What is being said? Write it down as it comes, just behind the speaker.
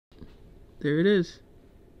There it is.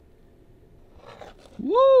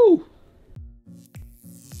 Woo!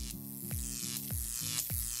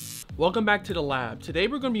 Welcome back to the lab. Today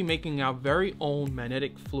we're going to be making our very own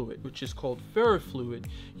magnetic fluid, which is called ferrofluid,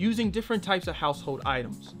 using different types of household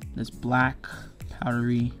items. This black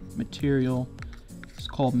powdery material is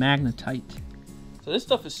called magnetite. So this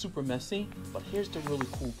stuff is super messy, but here's the really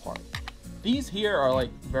cool part. These here are like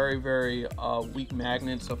very weak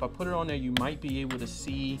magnets, so if I put it on there, you might be able to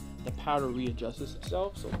see the powder readjusts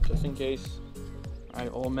itself. So just in case, all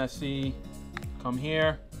right, all messy, come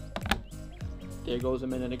here. There goes the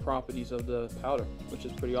magnetic properties of the powder, which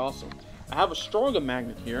is pretty awesome. I have a stronger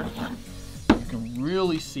magnet here. You can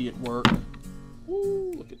really see it work.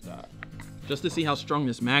 Woo, look at that. Just to see how strong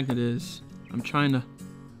this magnet is, I'm trying to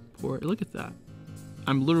pour it. Look at that.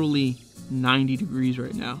 I'm literally 90 degrees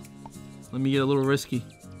right now. Let me get a little risky.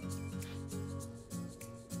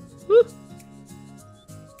 Woo.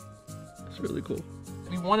 It's really cool.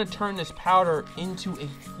 We want to turn this powder into a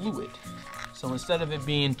fluid. So instead of it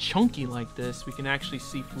being chunky like this, we can actually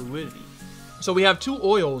see fluidity. So we have two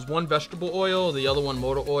oils, one vegetable oil, the other one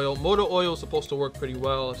motor oil. Motor oil is supposed to work pretty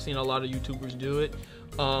well. I've seen a lot of YouTubers do it.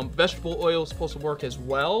 Vegetable oil is supposed to work as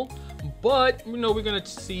well, but you know, we're gonna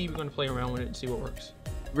play around with it and see what works.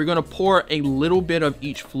 We're gonna pour a little bit of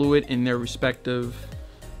each fluid in their respective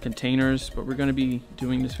containers, but we're gonna be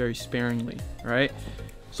doing this very sparingly, right?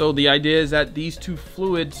 So the idea is that these two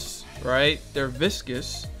fluids, right, they're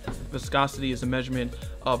viscous. Viscosity is a measurement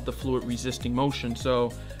of the fluid resisting motion.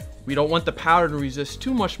 So we don't want the powder to resist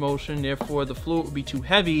too much motion, therefore the fluid would be too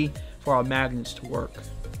heavy for our magnets to work.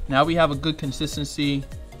 Now we have a good consistency.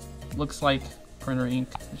 Looks like printer ink,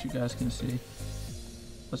 as you guys can see.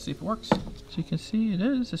 Let's see if it works. As you can see, it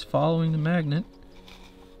is. It's following the magnet.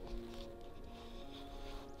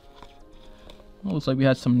 Well, looks like we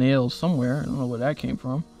had some nails somewhere. I don't know where that came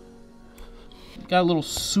from. Got a little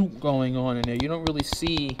soup going on in there. You don't really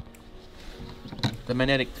see the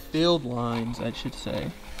magnetic field lines, I should say,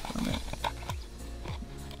 on it.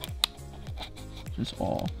 Just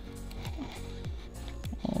all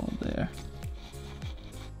there.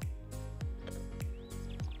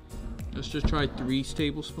 Let's just try 3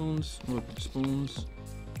 tablespoons or spoons.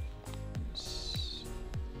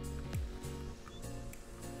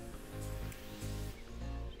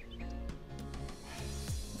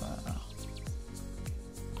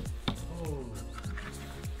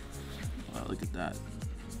 Look at that.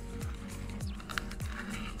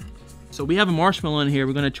 So we have a marshmallow in here.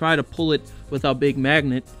 We're going to try to pull it with our big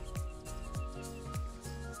magnet.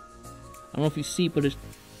 I don't know if you see, but I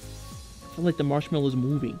feel like the marshmallow is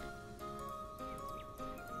moving.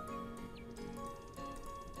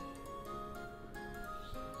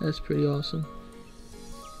 That's pretty awesome.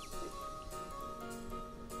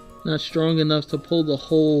 Not strong enough to pull the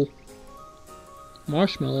whole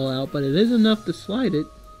marshmallow out, but it is enough to slide it.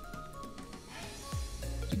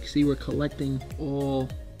 You can see we're collecting all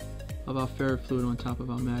of our ferrofluid on top of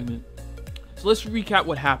our magnet. So let's recap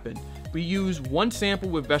what happened. We used one sample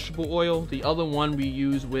with vegetable oil, the other one we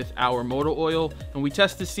use with our motor oil, and we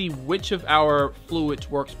test to see which of our fluids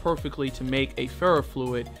works perfectly to make a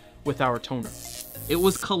ferrofluid with our toner. It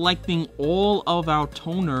was collecting all of our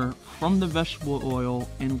toner from the vegetable oil,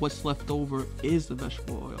 and what's left over is the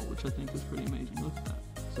vegetable oil, which I think was pretty amazing. Look at that.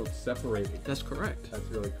 So it's separated. That's correct. That's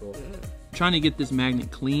really cool. Yeah. Trying to get this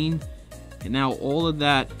magnet clean, and now all of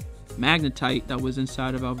that magnetite that was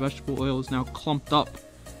inside of our vegetable oil is now clumped up.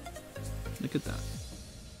 Look at that.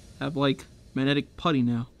 Have like magnetic putty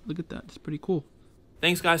now. Look at that. It's pretty cool.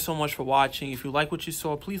 Thanks guys so much for watching. If you like what you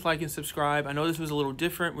saw, please like and subscribe. I know this was a little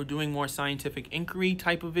different. We're doing more scientific inquiry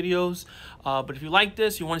type of videos. But if you like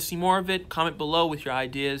this, you want to see more of it, comment below with your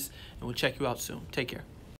ideas, and we'll check you out soon. Take care.